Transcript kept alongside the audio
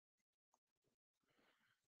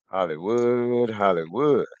Hollywood,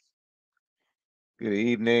 Hollywood. Good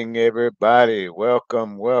evening, everybody.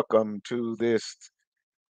 Welcome to this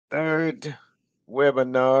third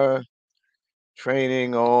webinar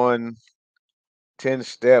training on 10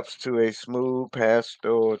 steps to a smooth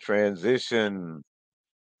pastoral transition.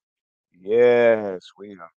 Yes,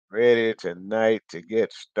 we are ready tonight to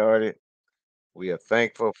get started. We are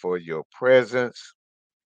thankful for your presence.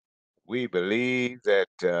 We believe that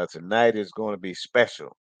tonight is going to be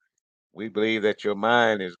special. We believe that your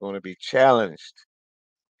mind is going to be challenged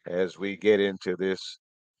as we get into this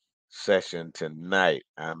session tonight.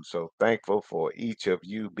 I'm so thankful for each of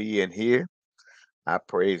you being here. I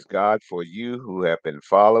praise God for you who have been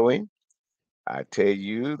following. I tell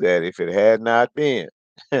you that if it had not been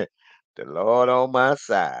the Lord on my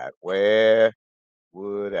side, where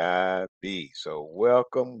would I be? So,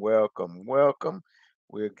 welcome.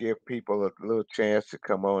 We'll give people a little chance to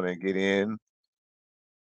come on and get in.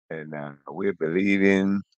 And we're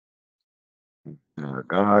believing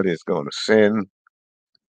God is going to send,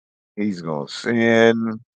 He's going to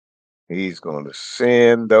send He's going to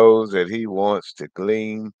send those that he wants to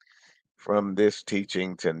glean from this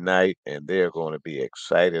teaching tonight, and they're going to be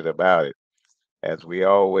excited about it. As we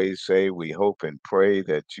always say, we hope and pray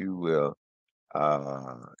that you will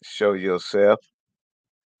show yourself,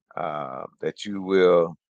 that you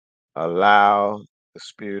will allow the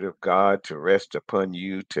Spirit of God to rest upon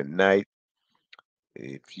you tonight.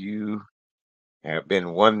 If you have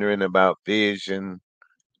been wondering about vision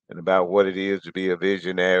and about what it is to be a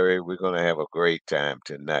visionary, we're going to have a great time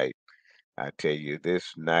tonight. I tell you,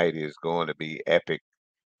 this night is going to be epic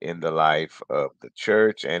in the life of the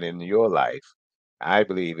church and in your life. I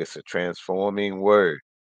believe it's a transforming word,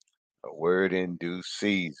 a word in due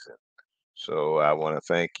season. So I want to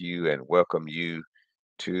thank you and welcome you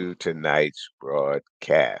to tonight's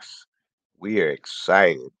broadcast. We are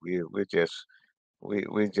excited. We're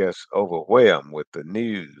just overwhelmed with the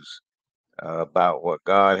news about what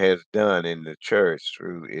God has done in the church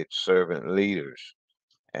through its servant leaders.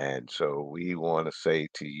 And so we want to say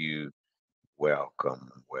to you, welcome.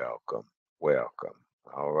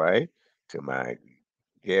 All right. To my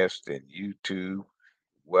guest in YouTube,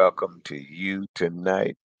 welcome to you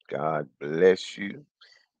tonight. God bless you.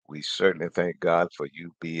 We certainly thank God for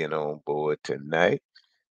you being on board tonight.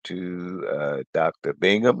 To Dr.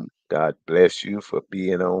 Bingham, God bless you for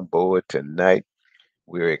being on board tonight.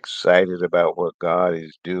 We're excited about what God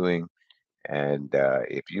is doing, and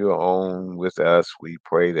if you're on with us, we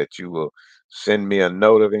pray that you will send me a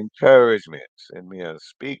note of encouragement. Send me a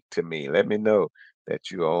speak to me. Let me know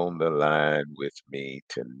that you're on the line with me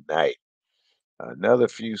tonight. Another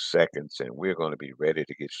few seconds, and we're going to be ready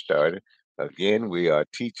to get started. Again, we are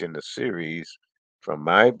teaching the series from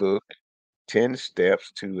my book, 10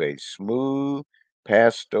 Steps to a Smooth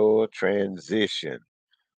Pastoral Transition.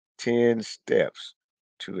 10 Steps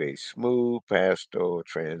to a Smooth Pastoral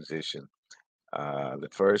Transition. The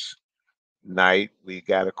first night we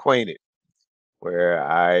got acquainted, where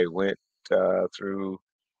I went through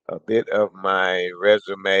a bit of my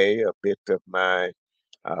resume, a bit of my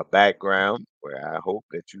background, where I hope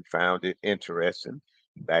that you found it interesting.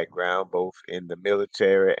 Background both in the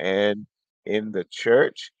military and in the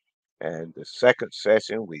church. And the second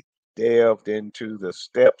session, we delved into the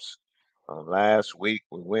steps. Last week,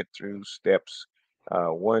 we went through steps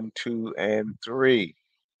one, two, and three.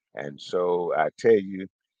 And so I tell you,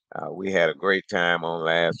 we had a great time on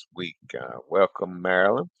last week. Welcome,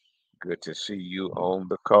 Marilyn. Good to see you on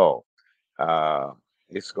the call. Uh,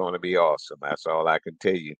 it's going to be awesome. That's all I can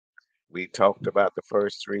tell you. We talked about the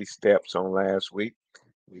first three steps on last week.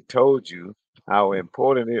 We told you how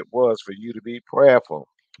important it was for you to be prayerful.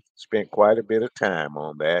 Spent quite a bit of time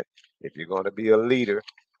on that. If you're going to be a leader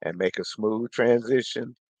and make a smooth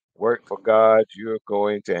transition, work for God, you're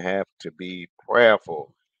going to have to be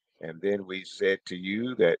prayerful. And then we said to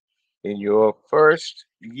you that in your first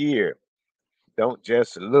year, don't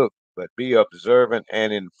just look, but be observant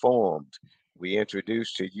and informed. We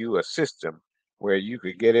introduced to you a system where you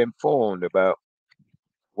could get informed about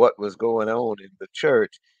what was going on in the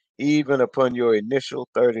church, even upon your initial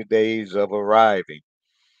 30 days of arriving.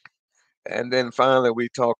 And then finally, we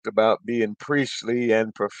talked about being priestly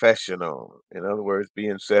and professional. In other words,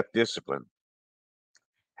 being self disciplined,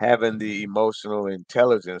 having the emotional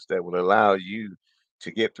intelligence that will allow you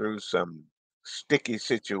to get through some sticky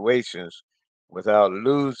situations without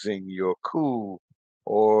losing your cool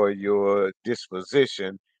or your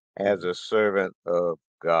disposition as a servant of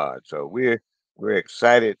God. So we're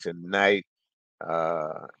excited tonight.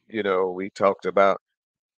 We talked about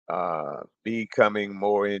becoming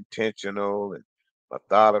more intentional and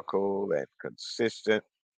methodical and consistent.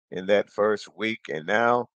 in that first week. And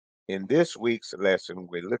now, in this week's lesson,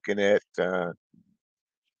 we're looking at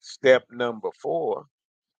step number 4,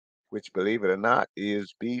 which, believe it or not,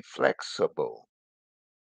 is be flexible.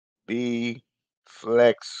 Be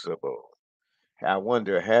flexible. I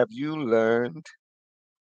wonder, have you learned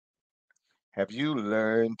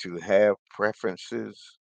to have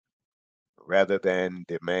preferences rather than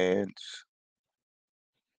demands?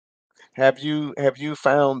 Have you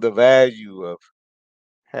found the value of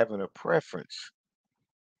having a preference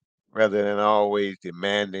rather than always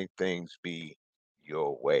demanding things be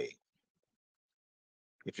your way?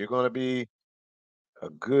 If you're going to be a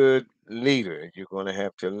good leader, you're going to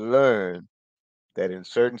have to learn that in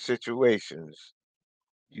certain situations,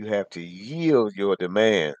 you have to yield your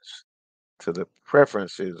demands to the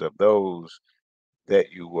preferences of those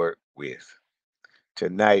that you work with.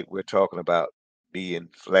 Tonight, we're talking about being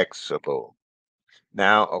flexible.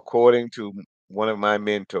 Now, according to one of my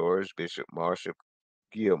mentors, Bishop Marshall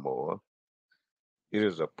Gilmore, it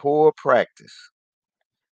is a poor practice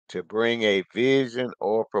to bring a vision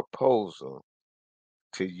or proposal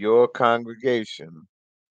to your congregation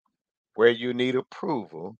where you need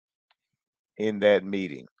approval in that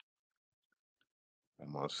meeting.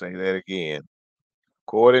 I'm going to say that again.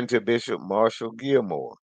 According to Bishop Marshall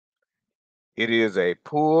Gilmore, it is a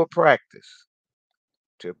poor practice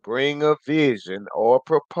to bring a vision or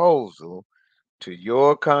proposal to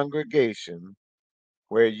your congregation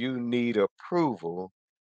where you need approval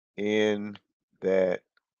in that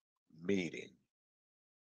meeting.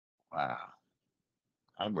 Wow.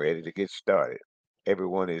 I'm ready to get started.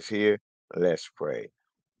 Everyone is here. Let's pray.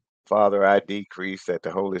 Father, I decrease that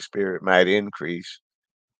the Holy Spirit might increase.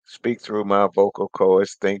 Speak through my vocal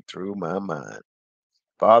cords, think through my mind.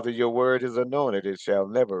 Father, your word is anointed. It shall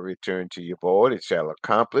never return to you void. It shall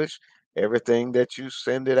accomplish everything that you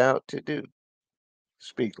send it out to do.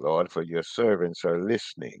 Speak, Lord, for your servants are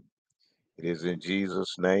listening. It is in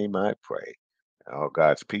Jesus' name I pray. All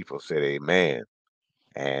God's people said amen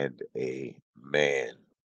and amen.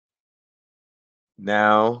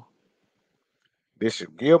 Now,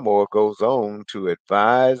 Bishop Gilmore goes on to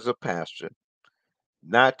advise a pastor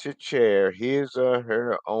not to chair his or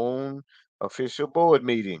her own official board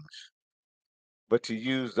meetings, but to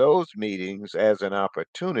use those meetings as an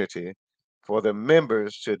opportunity for the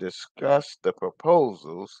members to discuss the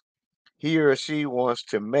proposals he or she wants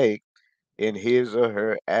to make in his or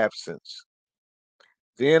her absence.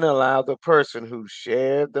 Then allow the person who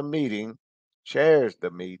chairs the meeting,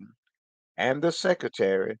 and the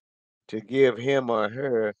secretary to give him or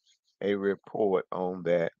her a report on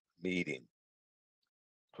that meeting.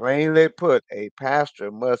 Plainly put, a pastor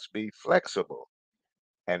must be flexible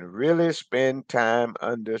and really spend time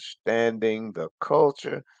understanding the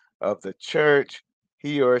culture of the church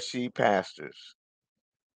he or she pastors.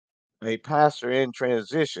 A pastor in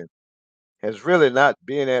transition has really not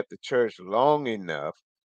been at the church long enough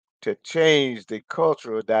to change the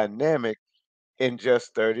cultural dynamic in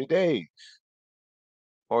just 30 days,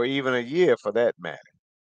 or even a year for that matter.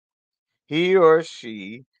 He or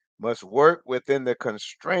she must work within the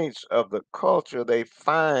constraints of the culture they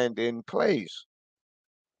find in place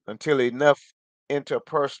until enough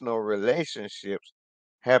interpersonal relationships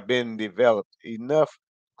have been developed, enough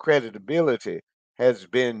credibility has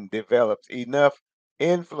been developed, enough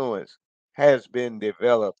influence has been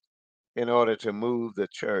developed in order to move the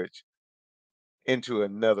church into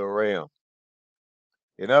another realm.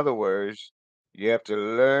 In other words, you have to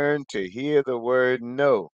learn to hear the word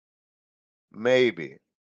no, maybe,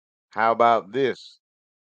 how about this,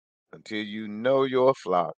 until you know your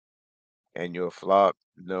flock and your flock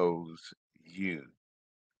knows you.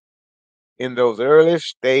 In those early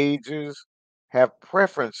stages, have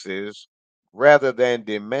preferences rather than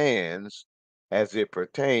demands as it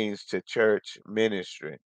pertains to church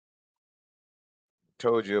ministry.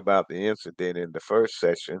 Told you about the incident in the first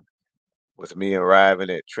session with me arriving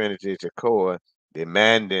at Trinity Toccoa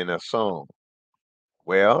demanding a song.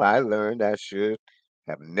 Well, I learned I should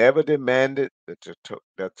have never demanded the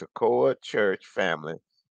Toccoa church family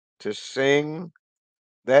to sing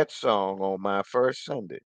that song on my first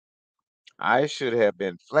Sunday. I should have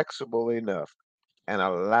been flexible enough and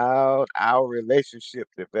allowed our relationship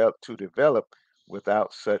to develop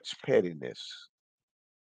without such pettiness.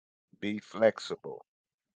 Be flexible.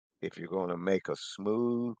 If you're going to make a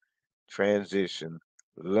smooth transition,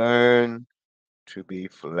 learn to be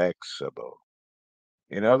flexible.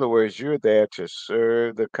 In other words, you're there to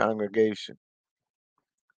serve the congregation.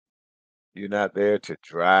 You're not there to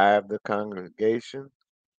drive the congregation.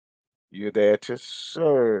 You're there to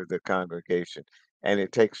serve the congregation. And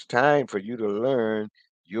it takes time for you to learn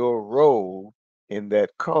your role in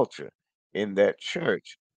that culture, in that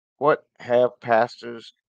church? What have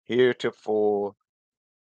pastors heretofore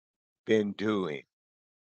been doing?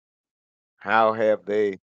 How have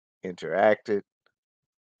they interacted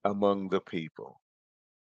among the people?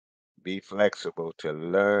 Be flexible to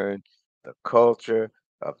learn the culture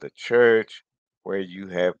of the church where you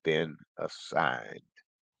have been assigned.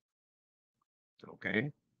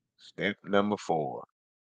 Okay? Step number 4,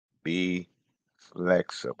 be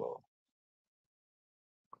flexible.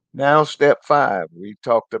 Now, step 5, we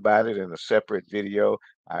talked about it in a separate video.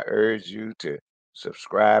 I urge you to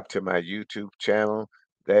subscribe to my YouTube channel.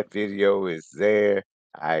 That video is there.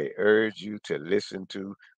 I urge you to listen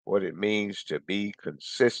to what it means to be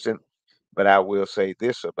consistent. But I will say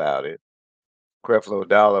this about it. Creflo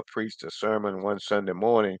Dollar preached a sermon one Sunday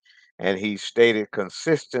morning, and he stated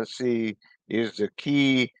consistency is the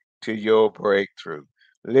key to your breakthrough.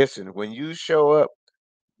 Listen, when you show up,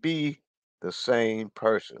 be the same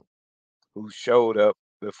person who showed up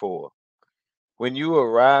before. When you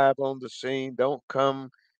arrive on the scene, don't come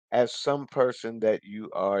as some person that you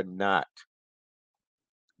are not.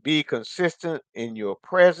 Be consistent in your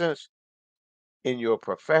presence, in your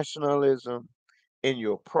professionalism, in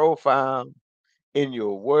your profile, in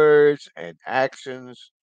your words and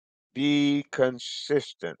actions. Be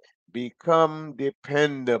consistent. Become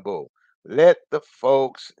dependable. Let the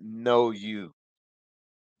folks know you.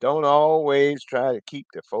 Don't always try to keep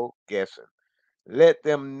the folk guessing. Let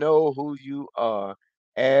them know who you are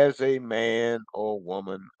as a man or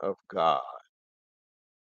woman of God.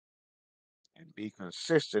 And be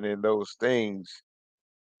consistent in those things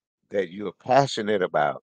that you're passionate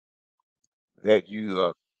about, that you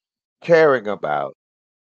are caring about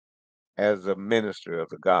as a minister of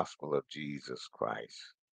the gospel of Jesus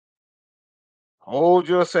Christ. Hold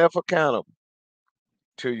yourself accountable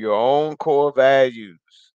to your own core values,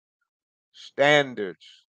 standards,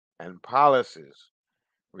 and policies,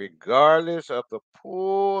 regardless of the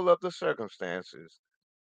pull of the circumstances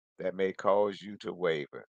that may cause you to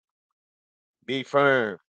waver. Be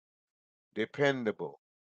firm, dependable,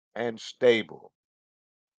 and stable.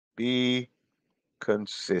 Be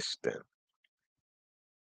consistent.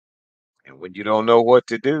 And when you don't know what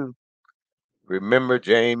to do, remember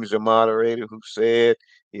James, the moderator, who said,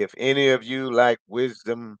 if any of you lack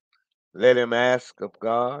wisdom, let him ask of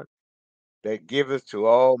God, that giveth to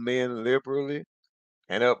all men liberally,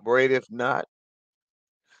 and upbraideth not,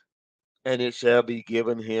 and it shall be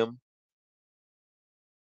given him.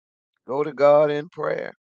 Go to God in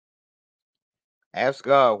prayer. Ask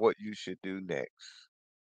God what you should do next.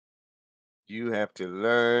 You have to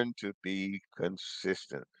learn to be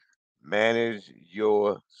consistent. Manage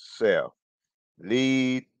yourself.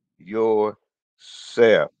 Lead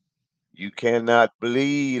yourself. You cannot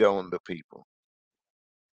bleed on the people.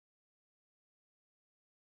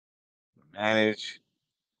 Manage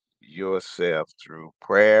yourself through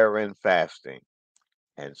prayer and fasting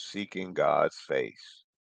and seeking God's face.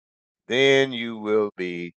 Then you will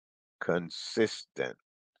be consistent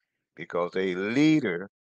because a leader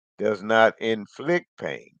does not inflict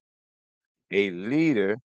pain. A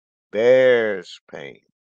leader bears pain.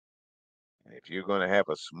 And if you're going to have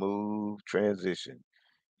a smooth transition,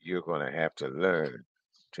 you're going to have to learn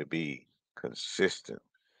to be consistent.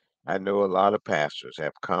 I know a lot of pastors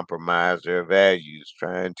have compromised their values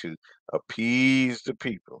trying to appease the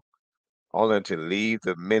people, only to leave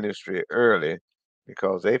the ministry early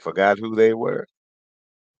because they forgot who they were.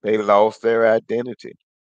 They lost their identity.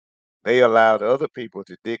 They allowed other people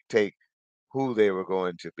to dictate who they were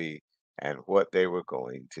going to be and what they were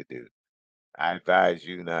going to do. I advise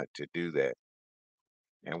you not to do that.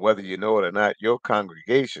 And whether you know it or not, your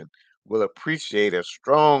congregation will appreciate a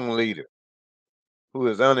strong leader who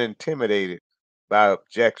is unintimidated by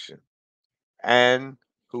objection and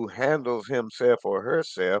who handles himself or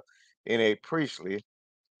herself in a priestly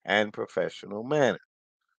and professional manner.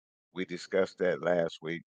 We discussed that last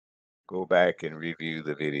week. Go back and review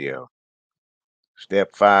the video.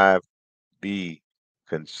 Step 5, be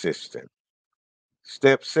consistent.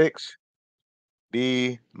 Step 6,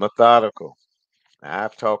 be methodical. Now,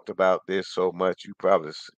 I've talked about this so much you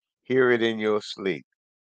probably hear it in your sleep,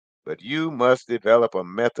 but you must develop a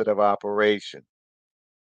method of operation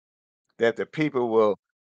that the people will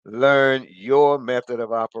learn your method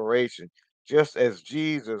of operation. Just as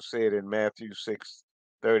Jesus said in Matthew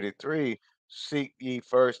 6:33, seek ye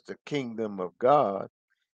first the kingdom of God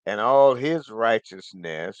and all his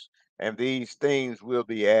righteousness, and these things will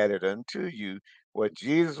be added unto you. What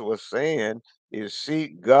Jesus was saying is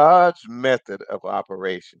seek God's method of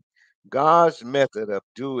operation, God's method of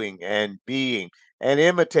doing and being, and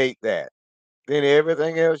imitate that. Then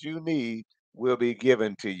everything else you need will be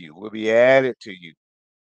given to you, will be added to you.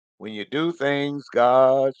 When you do things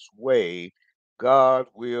God's way, God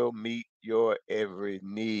will meet your every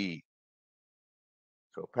need.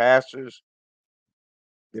 So, pastors,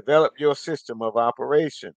 develop your system of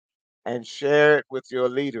operation and share it with your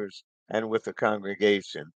leaders and with the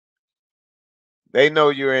congregation. They know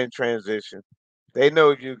you're in transition. They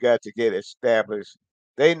know you got to get established.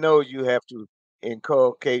 They know you have to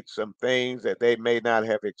inculcate some things that they may not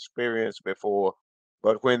have experienced before.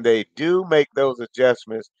 But when they do make those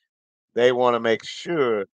adjustments, they want to make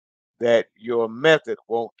sure that your method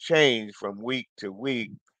won't change from week to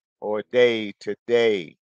week or day to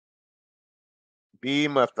day. Be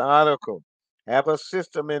methodical. Have a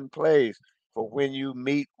system in place for when you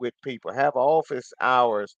meet with people. Have office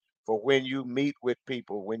hours for when you meet with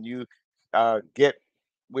people, when you get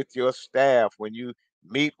with your staff, when you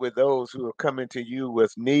meet with those who are coming to you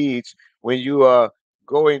with needs, when you are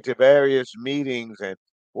going to various meetings, and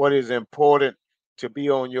what is important to be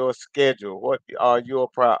on your schedule. What are your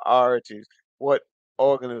priorities? What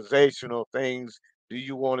organizational things do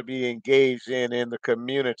you want to be engaged in the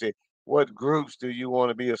community? What groups do you want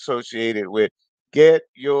to be associated with? Get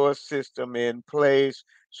your system in place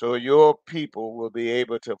so your people will be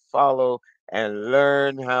able to follow and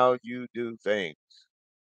learn how you do things.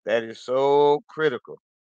 That is so critical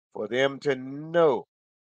for them to know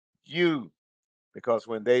you, because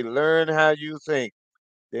when they learn how you think,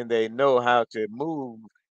 then they know how to move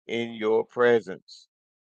in your presence.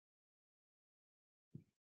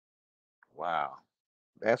 Wow,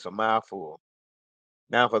 that's a mouthful.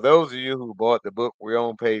 Now, for those of you who bought the book, we're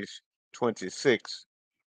on page 26.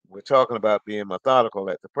 We're talking about being methodical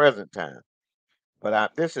at the present time.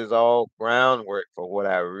 But this is all groundwork for what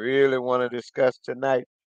I really want to discuss tonight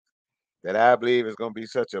that I believe is going to be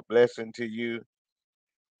such a blessing to you.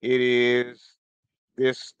 It is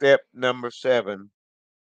this step number 7: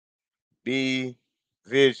 be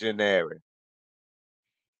visionary.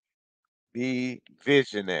 Be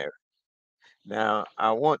visionary. Now,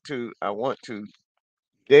 I want to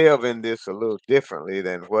delve in this a little differently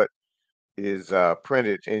than what is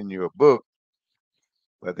printed in your book,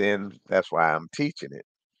 but then that's why I'm teaching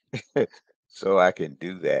it. So I can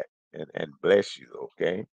do that and bless you,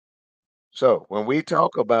 okay? So when we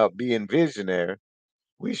talk about being visionary,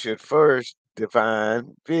 we should first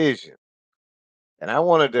define vision. And I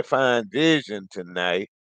want to define vision tonight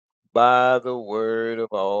by the word of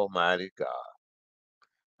Almighty God.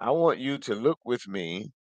 I want you to look with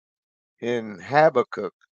me in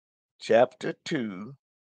Habakkuk chapter 2,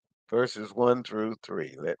 verses 1 through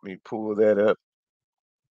 3. Let me pull that up.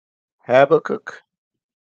 Habakkuk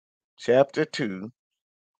chapter 2,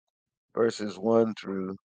 verses 1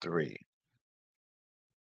 through 3.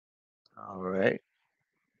 All right,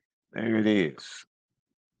 there it is.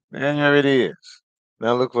 There it is.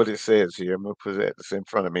 Now look what it says here. I'm going to put this in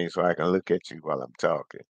front of me so I can look at you while I'm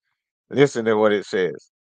talking. Listen to what it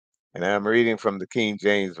says. And I'm reading from the King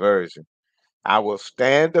James Version. I will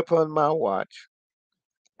stand upon my watch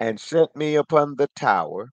and set me upon the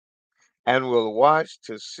tower and will watch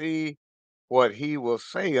to see what he will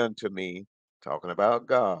say unto me, talking about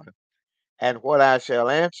God, and what I shall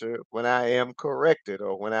answer when I am corrected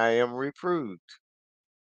or when I am reproved.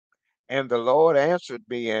 And the Lord answered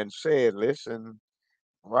me and said, listen,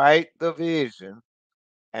 write the vision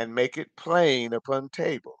and make it plain upon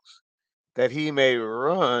tables, that he may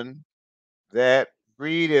run that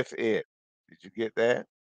readeth it. Did you get that?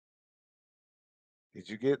 Did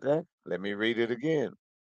you get that? Let me read it again.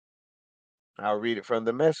 I'll read it from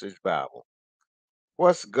the Message Bible.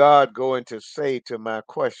 What's God going to say to my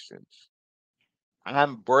questions?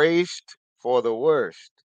 I'm braced for the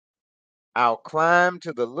worst. I'll climb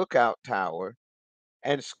to the lookout tower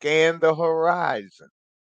and scan the horizon.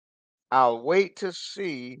 I'll wait to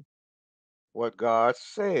see what God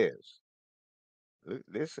says.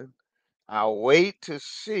 Listen, I'll wait to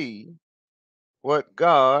see what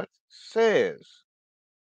God says,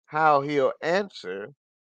 how he'll answer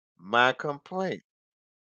my complaint.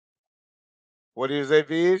 What is a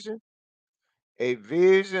vision? A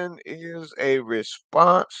vision is a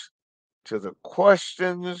response to the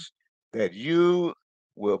questions that you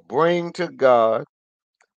will bring to God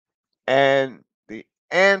and the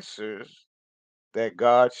answers that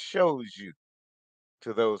God shows you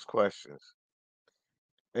to those questions.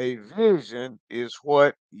 A vision is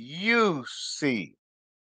what you see.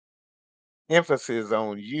 Emphasis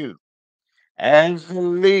on you. As the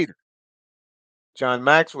leader, John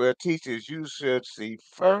Maxwell teaches you should see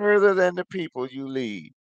further than the people you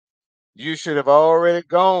lead. You should have already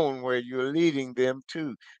gone where you're leading them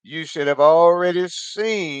to. You should have already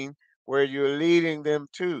seen where you're leading them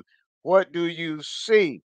to. What do you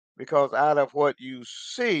see? Because out of what you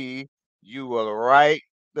see, you will write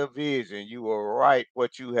the vision. You will write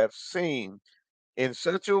what you have seen in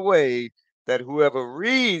such a way that whoever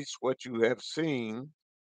reads what you have seen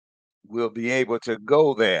will be able to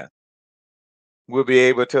go there, will be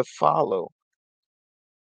able to follow.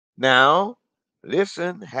 Now,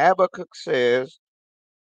 listen, Habakkuk says,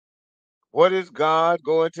 what is God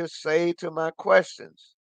going to say to my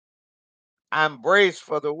questions? I'm braced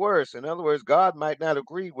for the worst. In other words, God might not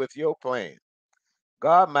agree with your plan.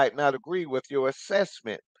 God might not agree with your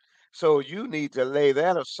assessment. So you need to lay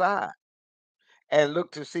that aside and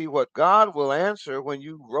look to see what God will answer when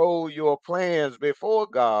you roll your plans before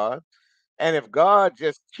God. And if God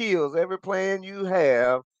just kills every plan you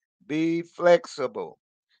have, be flexible,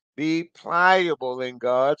 be pliable in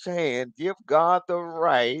God's hand. Give God the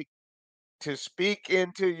right to speak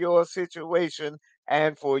into your situation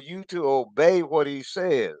and for you to obey what he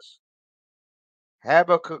says.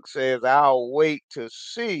 Habakkuk says, I'll wait to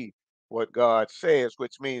see what God says,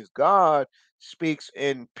 which means God speaks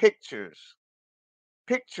in pictures,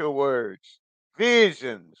 picture words,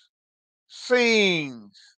 visions,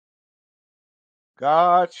 scenes.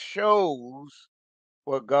 God shows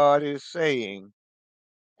what God is saying,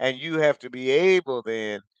 and you have to be able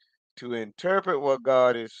then to interpret what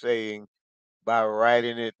God is saying by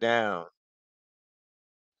writing it down.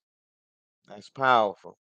 That's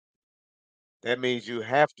powerful. That means you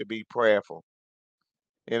have to be prayerful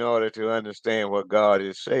in order to understand what God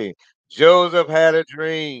is saying. Joseph had a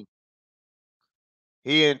dream.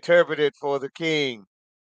 He interpreted for the king.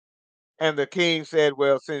 And the king said,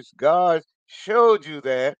 well, since God showed you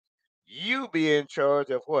that, you be in charge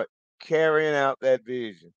of what? Carrying out that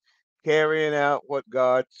vision, carrying out what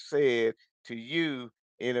God said to you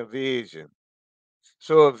in a vision.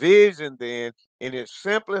 So a vision then, in its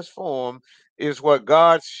simplest form, is what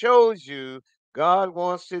God shows you God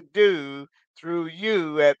wants to do through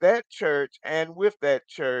you at that church and with that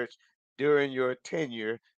church during your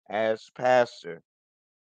tenure as pastor.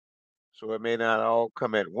 So it may not all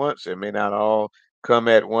come at once. It may not all come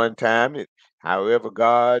at one time. However,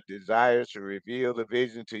 God desires to reveal the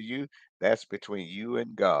vision to you, that's between you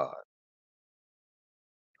and God.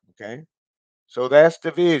 Okay? So that's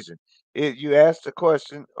the vision. You ask the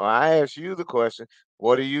question, or I ask you the question,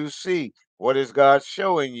 what do you see? What is God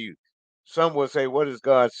showing you? Some will say, what is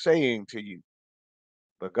God saying to you?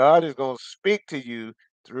 But God is going to speak to you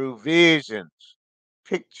through visions,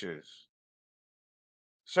 pictures,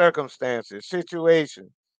 circumstances,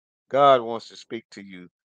 situations. God wants to speak to you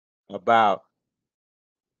about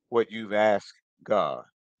what you've asked God.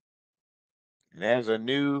 And as a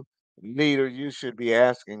new leader, you should be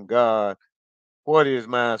asking God, what is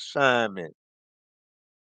my assignment?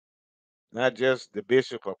 Not just the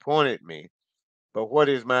bishop appointed me, but what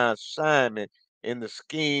is my assignment in the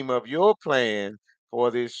scheme of your plan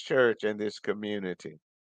for this church and this community?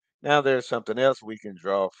 Now, there's something else we can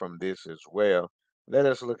draw from this as well. Let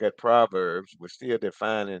us look at Proverbs. We're still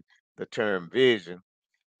defining the term vision.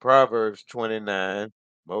 Proverbs 29.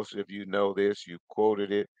 Most of you know this. You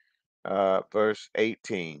quoted it. Verse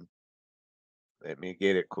 18. Let me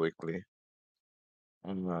get it quickly.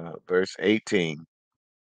 Verse 18.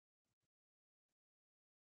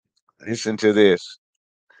 Listen to this.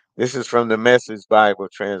 This is from the Message Bible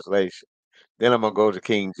translation. Then I'm going to go to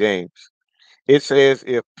King James. It says,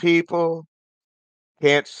 if people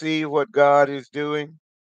can't see what God is doing,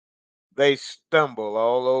 they stumble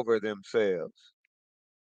all over themselves.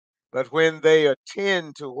 But when they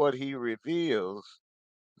attend to what he reveals,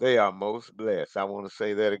 they are most blessed. I want to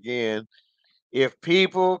say that again. If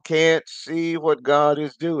people can't see what God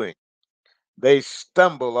is doing, they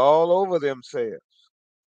stumble all over themselves.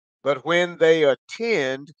 But when they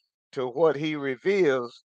attend to what he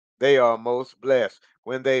reveals, they are most blessed.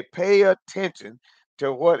 When they pay attention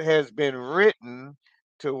to what has been written,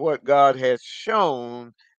 to what God has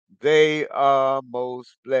shown, they are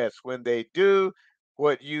most blessed. When they do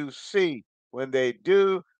what you see, when they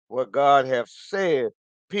do what God has said,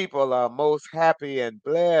 people are most happy and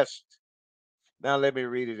blessed. Now let me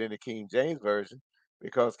read it in the King James Version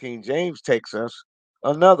because King James takes us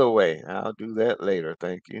another way. I'll do that later.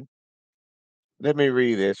 Thank you. Let me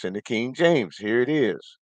read this in the King James. Here it is.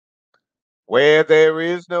 Where there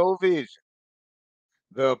is no vision,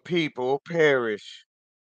 the people perish.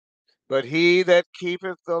 But he that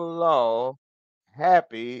keepeth the law,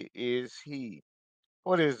 happy is he.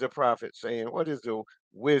 What is the prophet saying? What is the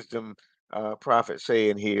wisdom prophet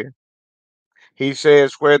saying here? He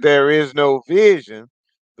says, where there is no vision,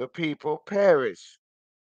 the people perish.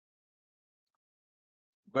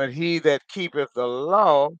 But he that keepeth the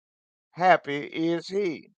law, happy is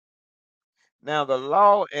he. Now, the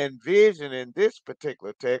law and vision in this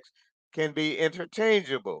particular text can be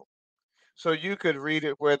interchangeable. So you could read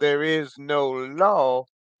it where there is no law,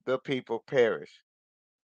 the people perish.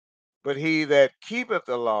 But he that keepeth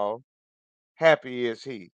the law, happy is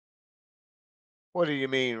he. What do you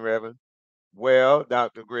mean, Reverend? Well,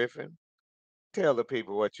 Dr. Griffin, tell the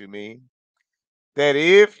people what you mean. That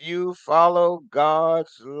if you follow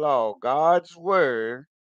God's law, God's word,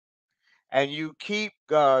 and you keep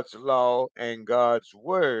God's law and God's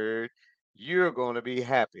word, you're going to be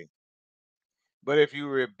happy. But if you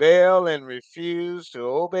rebel and refuse to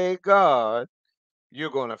obey God, you're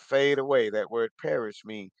going to fade away. That word perish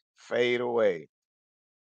means fade away.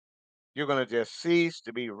 You're going to just cease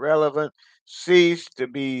to be relevant, cease to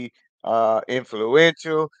be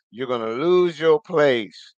influential. You're going to lose your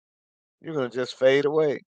place. You're going to just fade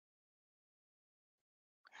away.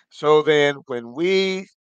 So then, when we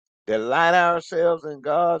delight ourselves in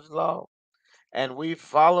God's law and we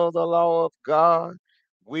follow the law of God,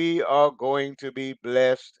 we are going to be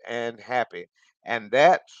blessed and happy. And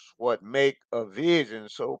that's what makes a vision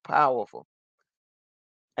so powerful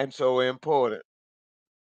and so important.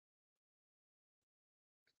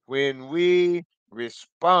 When we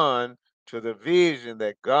respond to the vision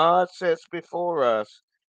that God sets before us,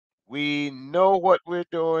 we know what we're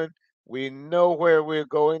doing, we know where we're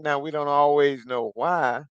going. Now, we don't always know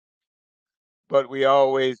why, but we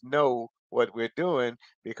always know what we're doing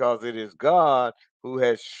because it is God who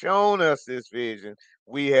has shown us this vision.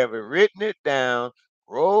 We have written it down,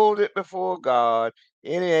 rolled it before God.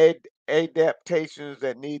 Any adaptations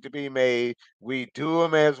that need to be made, we do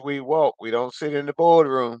them as we walk. We don't sit in the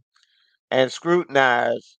boardroom and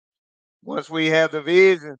scrutinize. Once we have the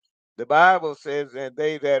vision, the Bible says, and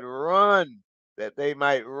they that run, that they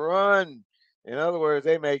might run. In other words,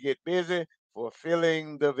 they may get busy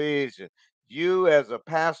fulfilling the vision. You, as a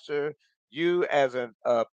pastor, you, as an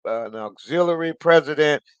auxiliary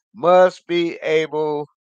president, must be able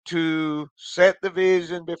to set the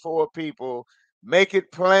vision before people, make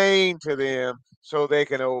it plain to them so they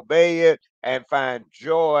can obey it and find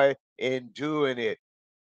joy in doing it.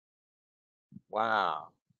 Wow.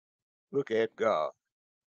 Look at God.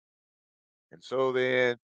 And so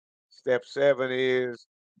then, step 7 is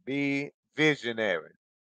be visionary.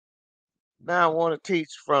 Now, I want to teach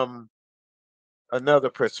from another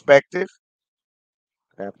perspective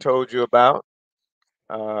I've told you about.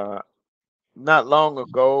 Uh, Not long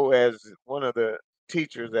ago, as one of the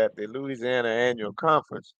teachers at the Louisiana Annual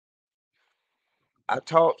Conference, I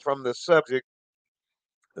taught from the subject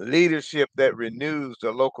leadership that renews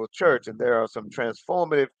the local church. And there are some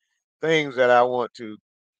transformative things that I want to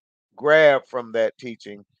grab from that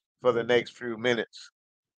teaching for the next few minutes,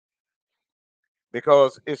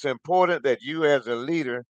 because it's important that you, as a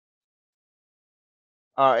leader,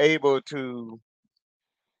 are able to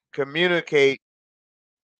communicate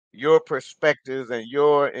your perspectives and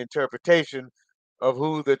your interpretation of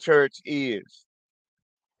who the church is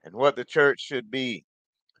and what the church should be.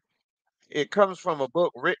 It comes from a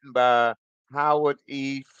book written by Howard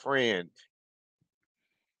E. Friend.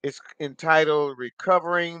 It's entitled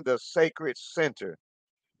Recovering the Sacred Center,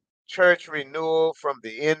 Church Renewal from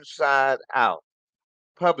the Inside Out,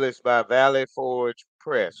 published by Valley Forge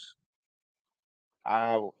Press.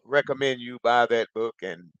 I recommend you buy that book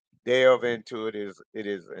and delve into it. It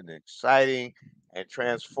is an exciting and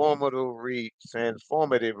transformative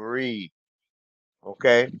read.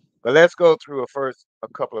 Okay, but let's go through a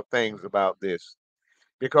couple of things about this,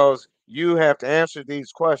 because you have to answer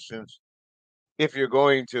these questions if you're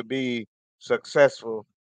going to be successful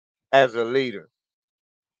as a leader.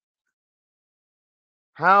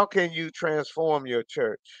 How can you transform your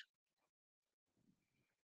church?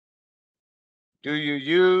 Do you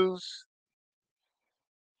use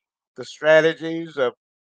the strategies of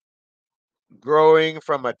growing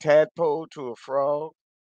from a tadpole to a frog,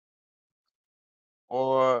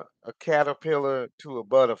 or a caterpillar to a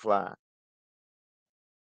butterfly?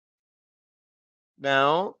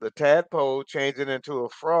 Now, the tadpole changing into a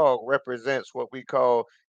frog represents what we call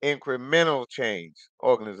incremental change,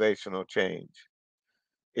 organizational change.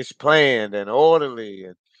 It's planned and orderly,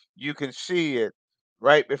 and you can see it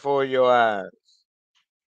right before your eyes.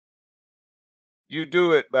 You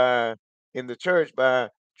do it in the church, by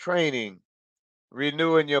training,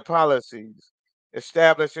 renewing your policies,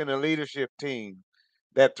 establishing a leadership team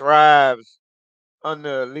that thrives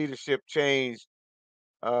under leadership change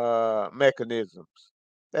mechanisms.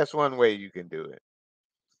 That's one way you can do it.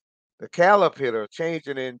 The caterpillar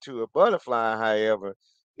changing into a butterfly, however,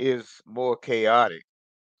 is more chaotic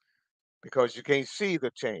because you can't see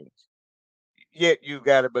the change. Yet you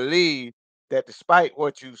got to believe that despite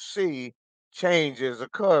what you see, change is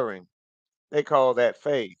occurring. They call that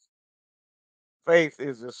faith. Faith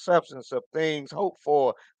is the substance of things hoped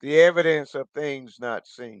for, the evidence of things not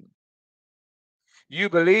seen. You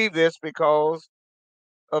believe this because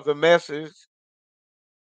of the message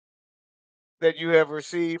that you have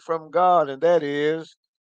received from God, and that is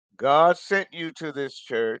God sent you to this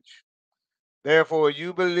church. Therefore,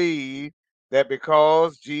 you believe that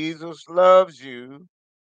because Jesus loves you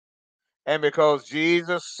and because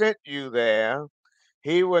Jesus sent you there,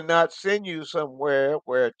 he will not send you somewhere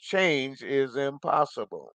where change is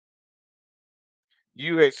impossible.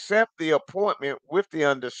 You accept the appointment with the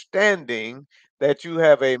understanding that you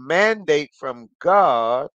have a mandate from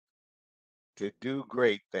God to do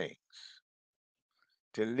great things,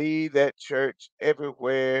 to lead that church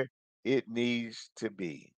everywhere it needs to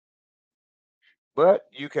be. But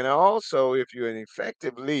you can also, if you're an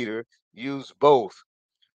effective leader, use both.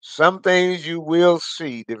 Some things you will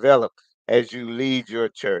see develop as you lead your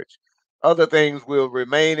church. Other things will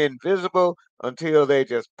remain invisible until they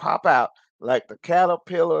just pop out like the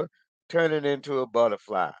caterpillar turning into a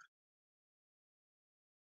butterfly.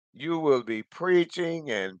 You will be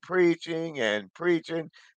preaching and preaching and preaching,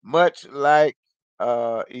 much like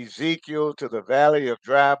Ezekiel to the valley of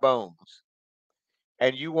dry bones.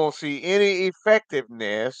 And you won't see any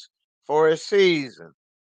effectiveness for a season.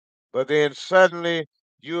 But then suddenly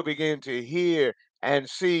you'll begin to hear and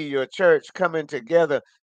see your church coming together,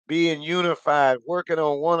 being unified, working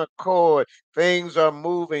on one accord. Things are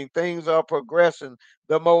moving, things are progressing.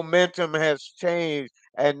 The momentum has changed,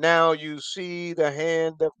 and now you see the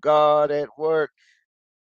hand of God at work.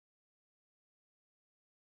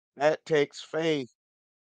 That takes faith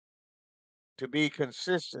to be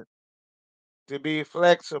consistent, to be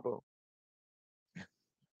flexible,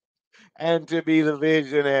 and to be the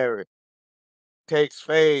visionary. Takes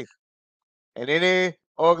faith. And any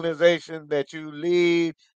organization that you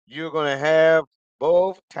lead, you're going to have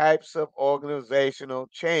both types of organizational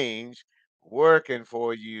change working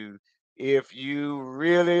for you if you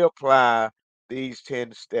really apply these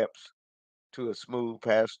 10 steps to a smooth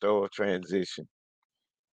pastoral transition.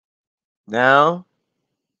 Now,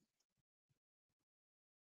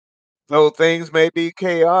 though things may be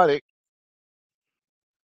chaotic,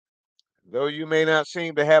 though you may not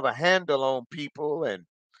seem to have a handle on people and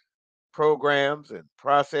programs and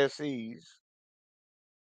processes,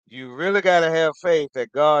 you really got to have faith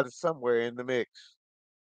that God is somewhere in the mix,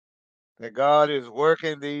 that God is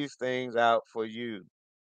working these things out for you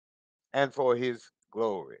and for his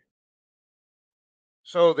glory.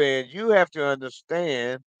 So then you have to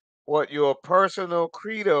understand what your personal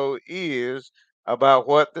credo is about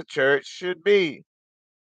what the church should be.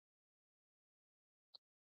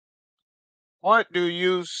 What do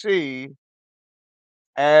you see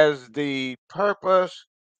as the purpose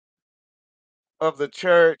of the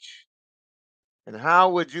church, and how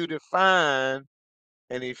would you define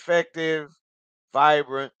an effective,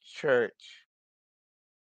 vibrant church?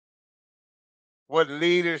 What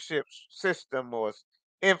leadership system or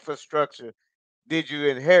infrastructure did you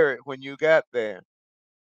inherit when you got there?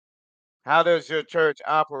 How does your church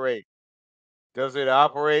operate? Does it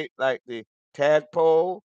operate like the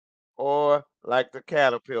tadpole or like the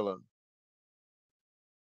caterpillar?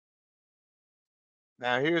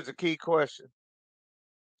 Now, here's a key question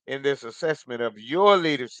in this assessment of your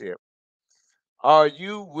leadership. Are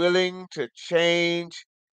you willing to change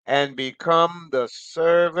and become the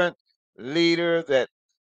servant leader that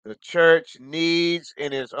the church needs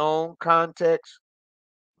in its own context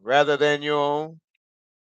rather than your own?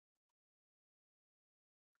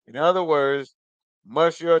 In other words,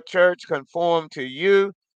 must your church conform to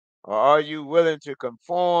you, or are you willing to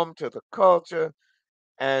conform to the culture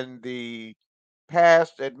and the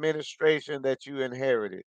past administration that you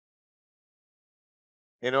inherited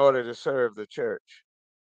in order to serve the church?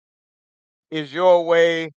 Is your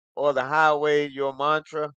way or the highway your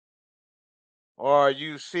mantra, or are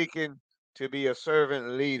you seeking to be a servant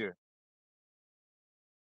leader,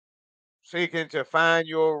 seeking to find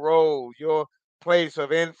your role, your place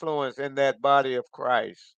of influence in that body of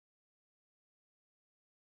Christ?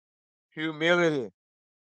 Humility,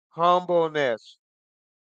 humbleness,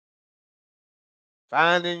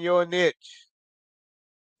 finding your niche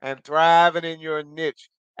and thriving in your niche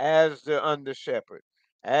as the under shepherd,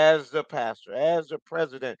 as the pastor, as the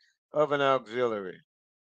president of an auxiliary.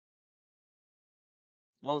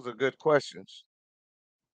 Those are good questions.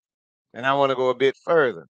 And I want to go a bit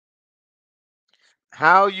further.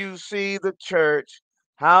 How you see the church,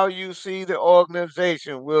 how you see the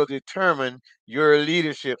organization will determine your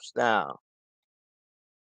leadership style.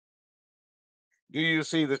 Do you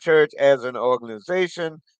see the church as an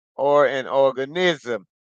organization, or an organism,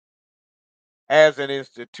 as an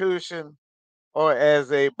institution, or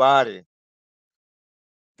as a body.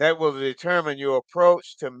 That will determine your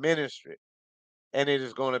approach to ministry. And it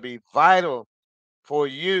is going to be vital for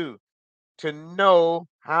you to know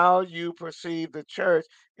how you perceive the church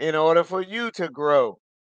in order for you to grow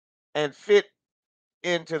and fit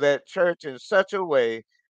into that church in such a way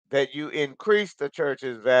that you increase the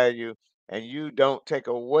church's value and you don't take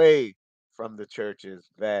away from the church's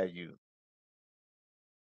value.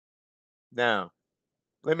 Now,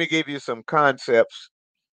 let me give you some concepts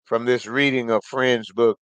from this reading of Friend's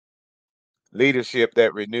book, Leadership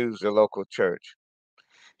That Renews the Local Church.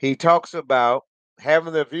 He talks about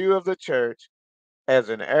having the view of the church as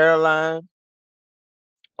an airline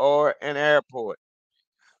or an airport.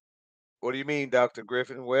 What do you mean, Dr.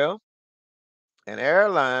 Griffin? Well, an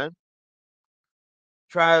airline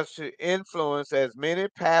tries to influence as many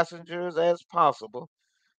passengers as possible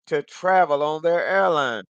to travel on their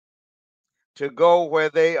airline, to go where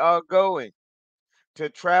they are going, to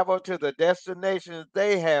travel to the destinations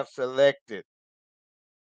they have selected.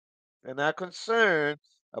 They're not concerned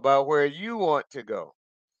about where you want to go.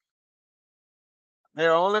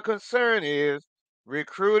 Their only concern is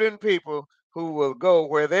recruiting people who will go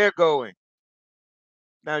where they're going.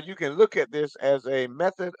 Now, you can look at this as a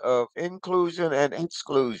method of inclusion and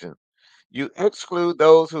exclusion. You exclude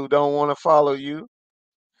those who don't want to follow you.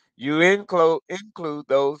 You include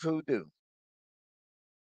those who do.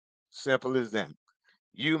 Simple as that.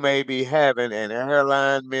 You may be having an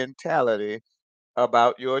airline mentality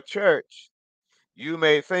about your church. You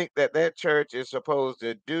may think that that church is supposed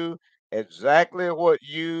to do exactly what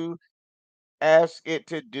you ask it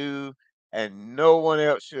to do, and no one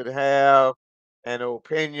else should have an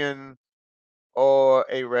opinion or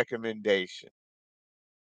a recommendation.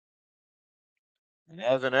 And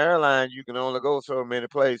as an airline, you can only go so many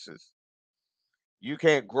places. You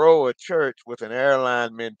can't grow a church with an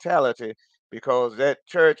airline mentality because that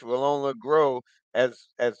church will only grow as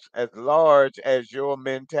large as your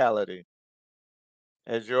mentality,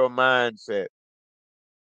 as your mindset.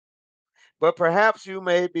 But perhaps you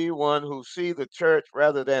may be one who see the church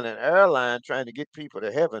rather than an airline trying to get people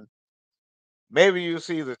to heaven. Maybe you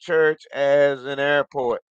see the church as an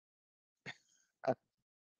airport.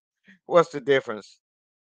 What's the difference?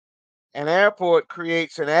 An airport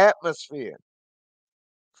creates an atmosphere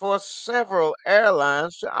for several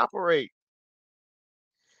airlines to operate.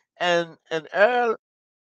 And an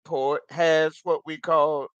airport has what we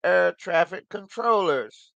call air traffic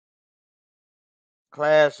controllers,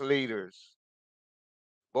 class leaders,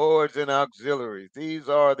 boards and auxiliaries. These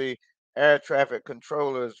are the air traffic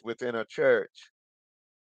controllers within a church.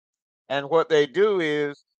 And what they do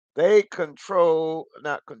is they control,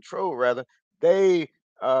 not control, rather, they,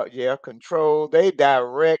 control, they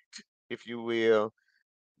direct, if you will,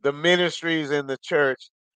 the ministries in the church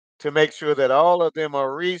to make sure that all of them are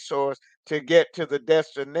resourced to get to the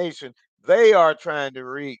destination they are trying to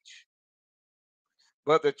reach.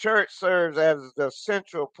 But the church serves as the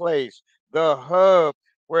central place, the hub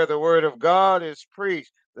where the word of God is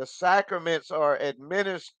preached, the sacraments are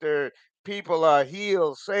administered, people are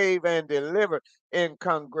healed, saved, and delivered in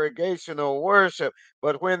congregational worship.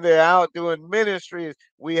 But when they're out doing ministries,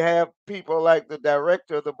 we have people like the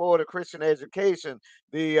director of the Board of Christian Education,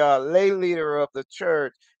 the lay leader of the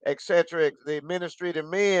church, etc., the administrative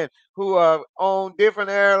men who are on different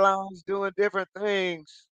airlines doing different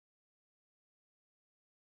things.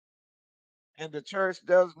 And the church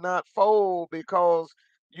does not fold because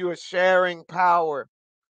you are sharing power,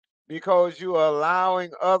 because you are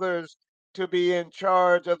allowing others to be in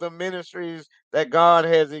charge of the ministries that God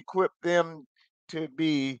has equipped them to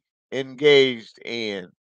be engaged in.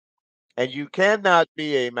 And you cannot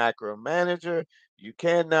be a micromanager, you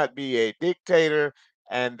cannot be a dictator,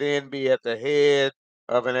 and then be at the head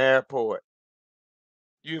of an airport.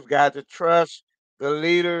 You've got to trust the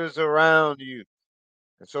leaders around you.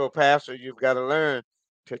 And so, Pastor, you've got to learn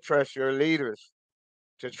to trust your leaders,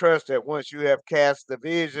 to trust that once you have cast the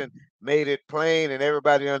vision, made it plain, and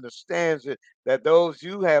everybody understands it, that those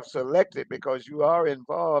you have selected, because you are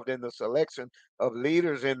involved in the selection of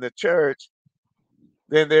leaders in the church,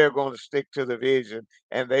 then they're going to stick to the vision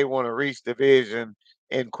and they want to reach the vision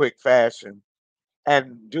in quick fashion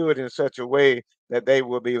and do it in such a way that they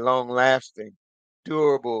will be long lasting,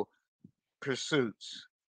 durable pursuits.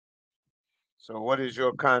 So, what is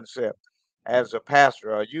your concept as a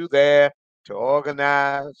pastor? Are you there to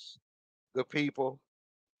organize the people,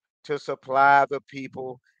 to supply the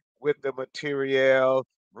people with the material,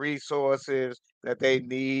 resources that they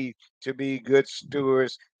need to be good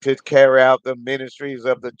stewards to carry out the ministries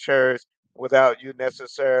of the church? without you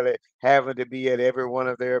necessarily having to be at every one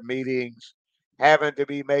of their meetings, having to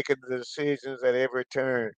be making the decisions at every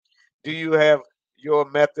turn? Do you have your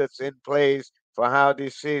methods in place for how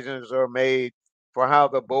decisions are made, for how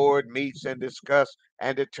the board meets and discuss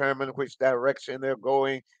and determine which direction they're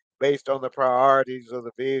going based on the priorities of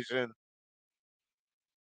the vision?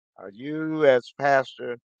 Are you, as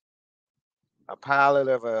pastor, a pilot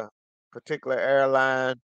of a particular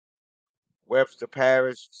airline, Webster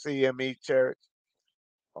Parish CME Church?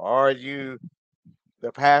 Or are you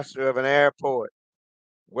the pastor of an airport,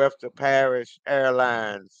 Webster Parish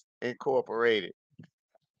Airlines Incorporated?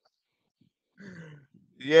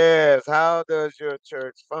 Yes, how does your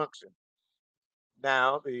church function?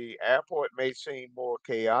 Now, the airport may seem more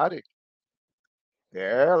chaotic. The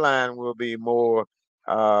airline will be more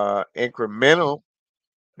incremental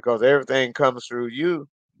because everything comes through you.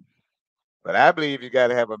 But I believe you got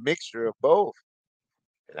to have a mixture of both.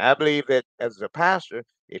 And I believe that as a pastor,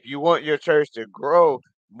 if you want your church to grow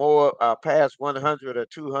more past 100 or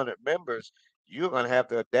 200 members, you're going to have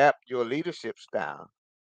to adapt your leadership style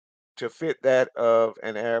to fit that of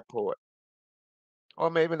an airport. Or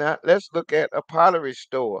maybe not. Let's look at a pottery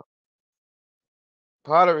store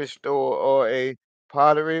or a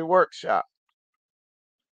pottery workshop.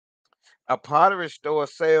 A pottery store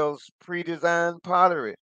sells pre-designed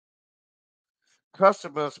pottery.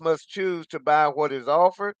 Customers must choose to buy what is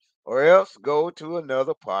offered or else go to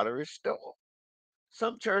another pottery store.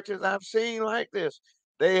 Some churches I've seen like this.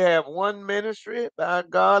 They have one ministry, by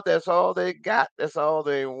God, that's all they got. That's all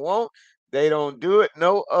they want. They don't do it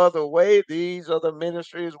no other way. These are the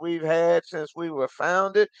ministries we've had since we were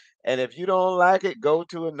founded. And if you don't like it, go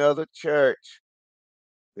to another church.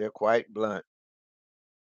 They're quite blunt.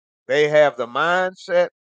 They have the mindset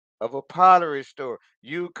of a pottery store.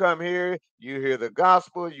 You come here, you hear the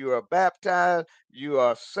gospel, you are baptized, you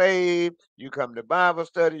are saved, you come to Bible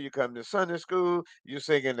study, you come to Sunday school, you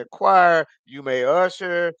sing in the choir, you may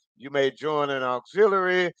usher, you may join an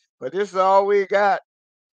auxiliary, but this is all we got.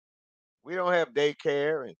 We don't have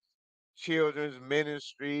daycare and children's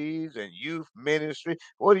ministries and youth ministry.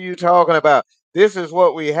 What are you talking about? This is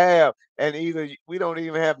what we have, and we don't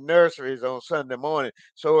even have nurseries on Sunday morning.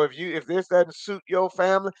 So if this doesn't suit your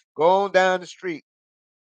family, go on down the street,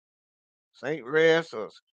 St. Rest or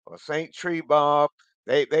St. Tree Bob.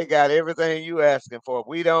 They got everything you asking for.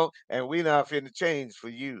 We don't, and we not finna change for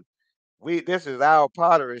you. This is our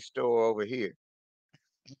pottery store over here.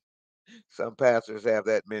 Some pastors have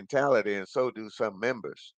that mentality, and so do some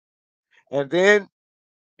members. And then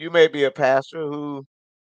you may be a pastor who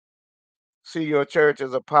see your church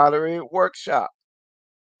as a pottery workshop.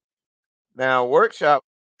 Now, workshop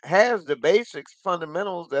has the basics,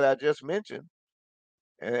 fundamentals that I just mentioned,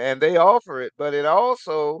 and they offer it, but it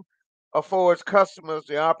also affords customers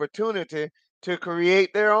the opportunity to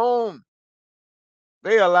create their own.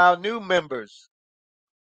 They allow new members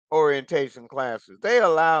orientation classes. They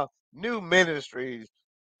allow new ministries,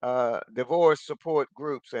 divorce support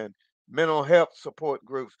groups and mental health support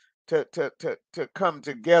groups to come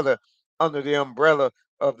together under the umbrella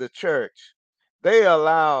of the church. They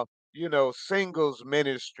allow, singles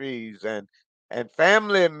ministries and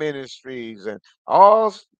family ministries and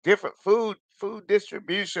different food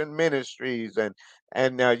distribution ministries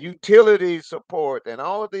and utility support and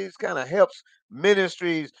all of these kind of helps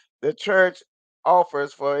ministries the church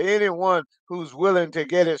offers for anyone who's willing to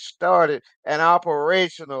get it started and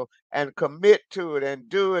operational and commit to it and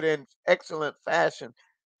do it in excellent fashion.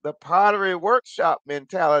 The pottery workshop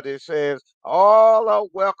mentality says all are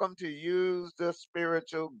welcome to use the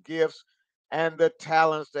spiritual gifts and the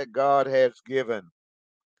talents that God has given.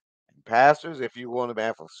 Pastors, if you want to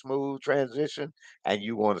have a smooth transition and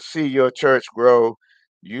you want to see your church grow,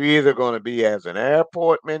 you're either going to be as an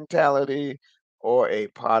airport mentality or a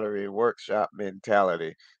pottery workshop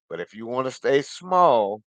mentality. But if you want to stay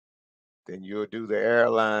small, then you'll do the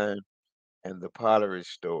airline and the pottery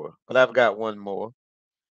store. But I've got one more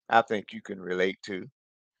I think you can relate to,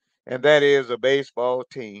 and that is a baseball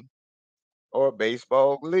team or a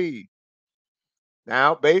baseball league.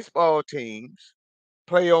 Now, baseball teams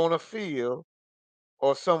play on a field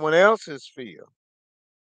or someone else's field.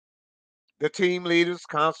 The team leaders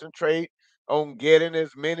concentrate on getting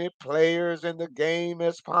as many players in the game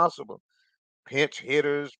as possible, pinch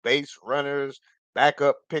hitters, base runners,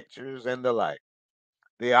 backup pitchers, and the like.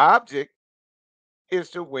 The object is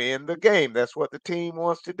to win the game. That's what the team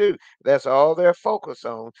wants to do. That's all they're focused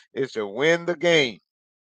on is to win the game.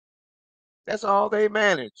 That's all they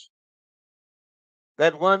manage.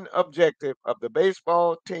 That one objective of the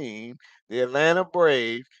baseball team, the Atlanta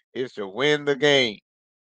Braves, is to win the game.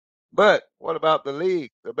 But what about the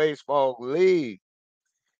league, the baseball league?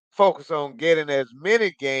 Focus on getting as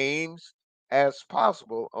many games as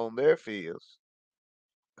possible on their fields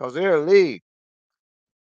because they're a league.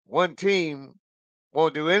 One team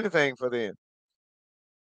won't do anything for them.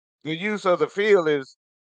 The use of the field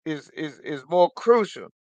is more crucial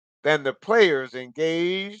than the players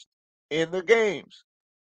engaged in the games.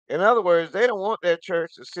 In other words, they don't want their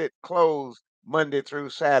church to sit closed Monday through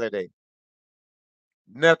Saturday,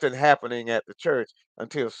 nothing happening at the church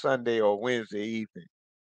until Sunday or Wednesday evening.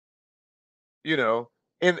 You know,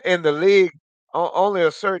 in the league, only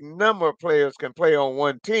a certain number of players can play on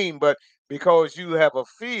one team, but because you have a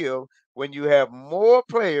field, when you have more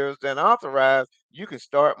players than authorized, you can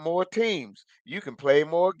start more teams. You can play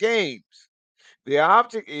more games. The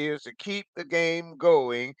object is to keep the game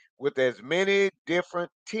going with as many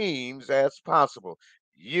different teams as possible.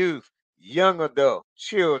 Youth, young adult,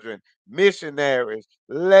 children, missionaries,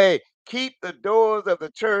 lay. Keep the doors of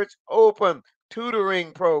the church open.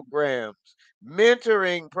 Tutoring programs,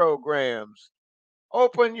 mentoring programs.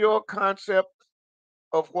 Open your concept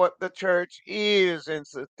of what the church is in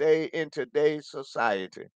today's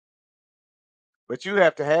society. But you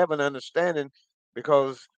have to have an understanding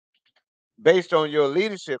because based on your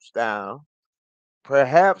leadership style,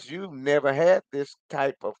 perhaps you've never had this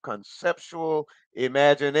type of conceptual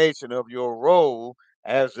imagination of your role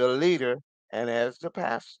as the leader and as the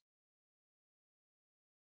pastor.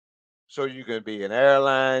 So you can be an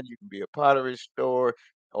airline, you can be a pottery store,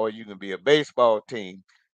 or you can be a baseball team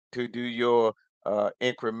to do your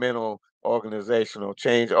incremental organizational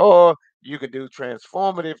change, or you can do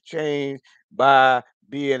transformative change by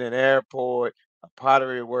being an airport, a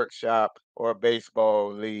pottery workshop, or a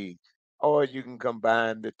baseball league, or you can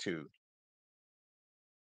combine the two.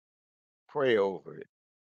 Pray over it,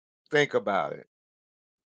 think about it,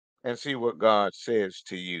 and see what God says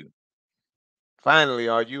to you. Finally,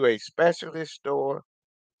 are you a specialist store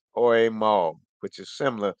or a mall, which is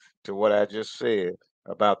similar to what I just said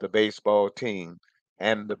about the baseball team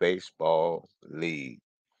and the baseball league?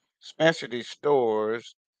 Specialty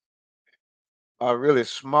stores are really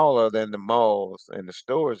smaller than the malls and the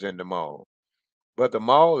stores in the mall, but the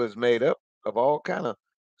mall is made up of all kind of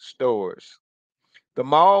stores. The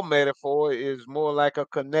mall metaphor is more like a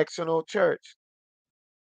connectional church.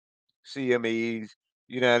 CMEs,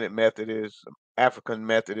 United Methodists, African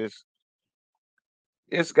Methodists.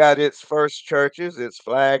 It's got its first churches, its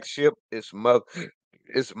flagship, its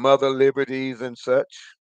mother liberties and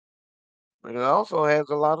such. And it also has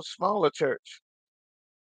a lot of smaller church,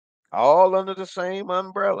 all under the same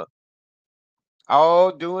umbrella,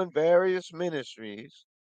 all doing various ministries,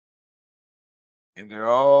 and they're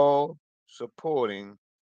all supporting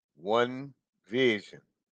one vision.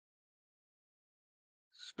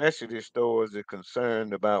 Specialty stores are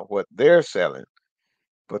concerned about what they're selling,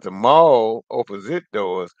 but the mall opens its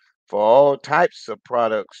doors for all types of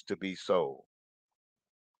products to be sold.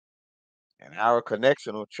 And our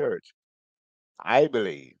connectional church, I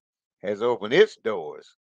believe, has opened its doors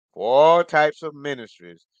for all types of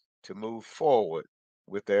ministries to move forward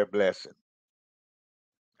with their blessing.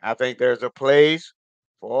 I think there's a place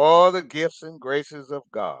for all the gifts and graces of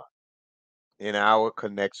God in our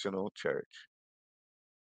connectional church.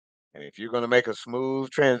 And if you're going to make a smooth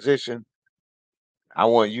transition, I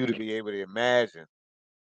want you to be able to imagine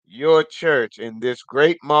your church in this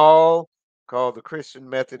great mall called the Christian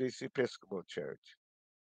Methodist Episcopal Church.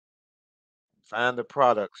 Find the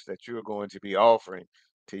products that you're going to be offering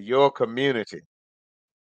to your community.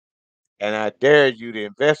 And I dare you to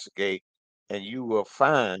investigate, and you will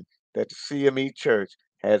find that the CME Church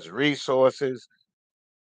has resources,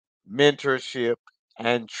 mentorship,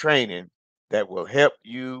 and training that will help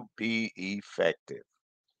you be effective.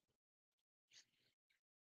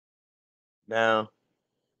 Now,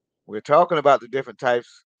 we're talking about the different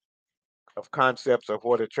types of concepts of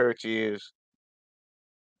what a church is,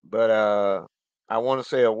 but I want to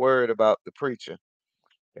say a word about the preacher,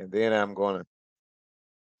 and then I'm going to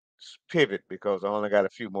pivot because I only got a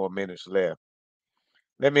few more minutes left.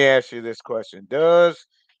 Let me ask you this question. Does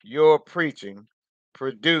your preaching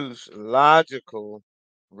produce logical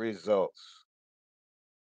results?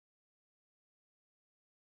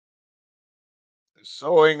 The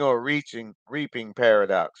sowing or reaping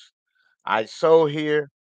paradox. I sow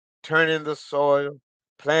here, turning the soil,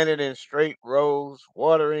 planted in straight rows,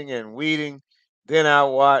 watering and weeding. Then I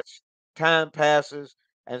watch. Time passes,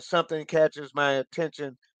 and something catches my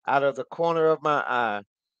attention out of the corner of my eye.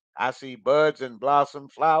 I see buds and blossom,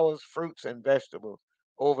 flowers, fruits, and vegetables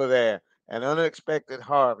over there. An unexpected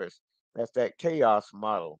harvest. That's that chaos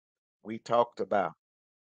model we talked about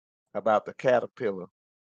the caterpillar.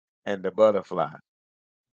 and the butterfly.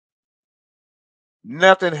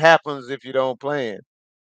 Nothing happens if you don't plan,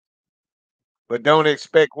 but don't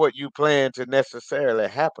expect what you plan to necessarily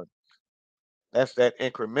happen. That's that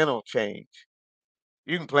incremental change.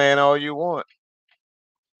 You can plan all you want,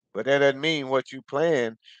 but that doesn't mean what you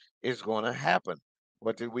plan is going to happen.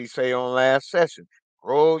 What did we say on last session?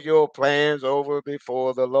 Roll your plans over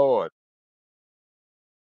before the Lord.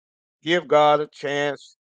 Give God a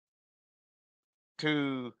chance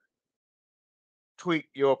to tweak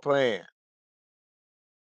your plan.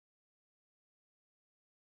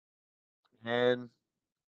 And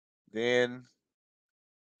then,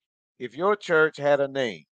 if your church had a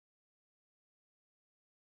name,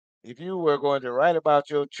 if you were going to write about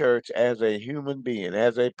your church as a human being,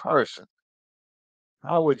 as a person,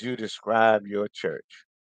 how would you describe your church?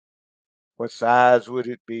 What size would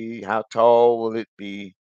it be? How tall will it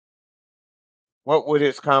be? What would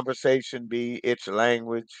its conversation be? Its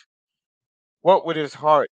language? What would its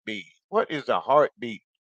heart be? What is the heartbeat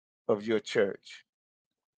of your church?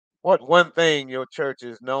 What one thing your church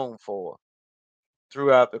is known for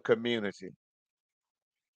throughout the community?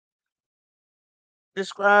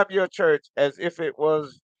 Describe your church as if it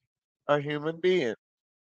was a human being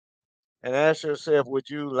and ask yourself, would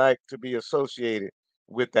you like to be associated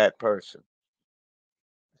with that person?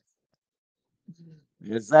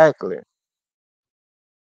 Exactly.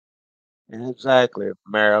 Exactly,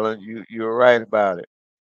 Marilyn. You're right about it.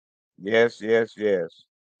 Yes, yes, yes.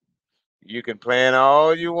 You can plan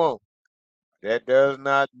all you want. That does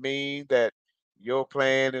not mean that your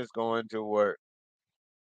plan is going to work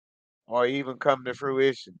or even come to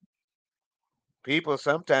fruition. People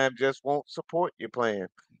sometimes just won't support your plan,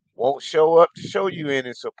 won't show up to show you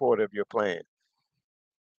any support of your plan.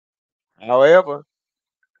 However,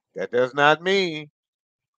 that does not mean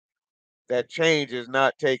that change is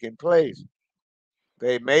not taking place.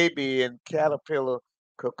 They may be in caterpillar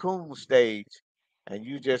cocoon stage, and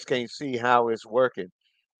you just can't see how it's working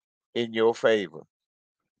in your favor.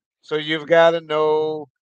 So you've got to know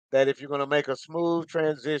that if you're going to make a smooth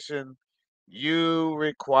transition, you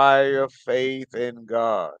require faith in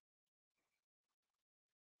God.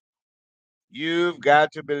 You've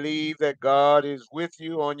got to believe that God is with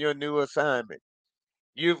you on your new assignment.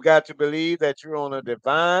 You've got to believe that you're on a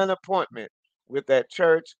divine appointment with that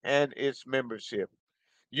church and its membership.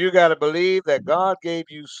 You got to believe that God gave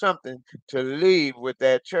you something to leave with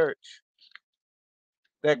that church,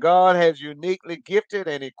 that God has uniquely gifted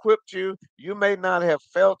and equipped you. You may not have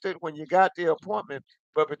felt it when you got the appointment,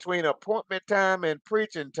 but between appointment time and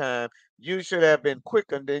preaching time, you should have been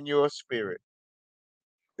quickened in your spirit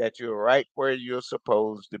that you're right where you're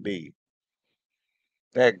supposed to be,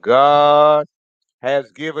 that God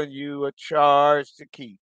has given you a charge to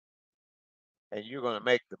keep, and you're going to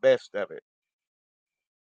make the best of it.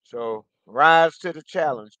 So rise to the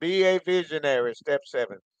challenge. Be a visionary. Step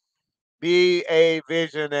 7. Be a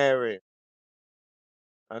visionary.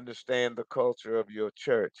 Understand the culture of your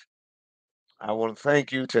church. I want to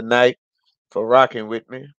thank you tonight for rocking with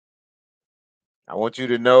me. I want you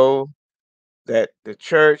to know that the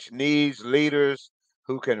church needs leaders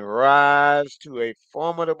who can rise to a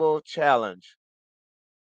formidable challenge,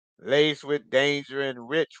 laced with danger and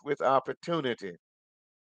rich with opportunity.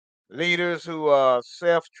 Leaders who are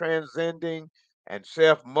self transcending and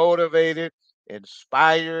self motivated,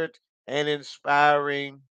 inspired and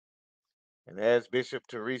inspiring. And as Bishop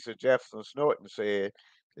Teresa Jefferson Norton said,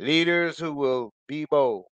 leaders who will be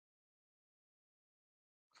bold,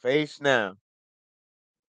 face now,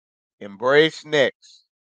 embrace next,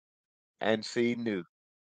 and see new.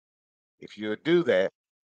 If you'll do that,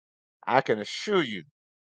 I can assure you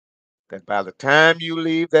that by the time you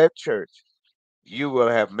leave that church, you will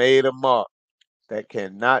have made a mark that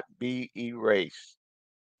cannot be erased.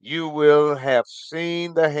 You will have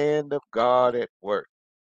seen the hand of God at work,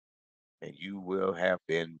 and you will have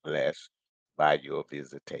been blessed by your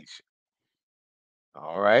visitation.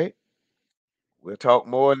 All right. We'll talk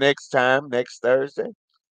more next time, next Thursday.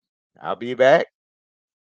 I'll be back.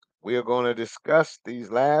 We are going to discuss these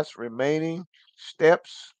last remaining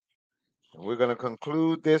steps, and we're going to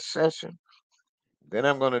conclude this session. Then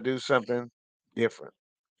I'm going to do something different.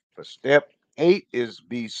 For step 8 is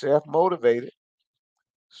be self motivated.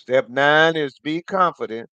 Step 9 is be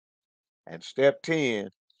confident. And step 10,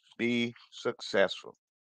 be successful.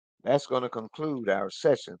 That's going to conclude our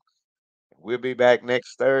session. We'll be back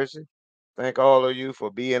next Thursday. Thank all of you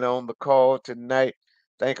for being on the call tonight.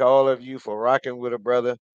 Thank all of you for rocking with a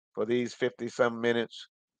brother for these 50 some minutes.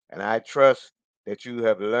 And I trust that you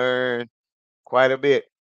have learned quite a bit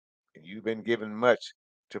and you've been given much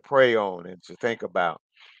to pray on and to think about.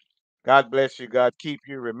 God bless you. God keep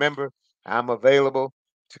you. Remember, I'm available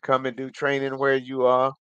to come and do training where you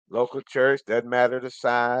are. Local church, doesn't matter the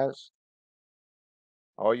size.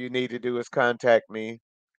 All you need to do is contact me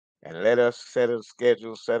and let us set a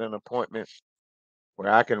schedule, set an appointment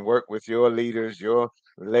where I can work with your leaders, your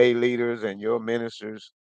lay leaders, and your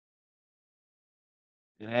ministers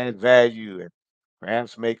and add value and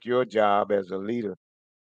perhaps make your job as a leader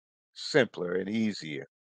simpler and easier.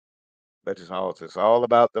 But it's all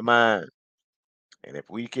about the mind. And if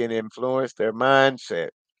we can influence their mindset,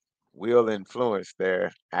 we'll influence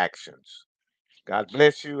their actions. God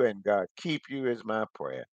bless you and God keep you is my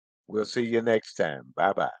prayer. We'll see you next time.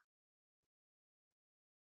 Bye bye.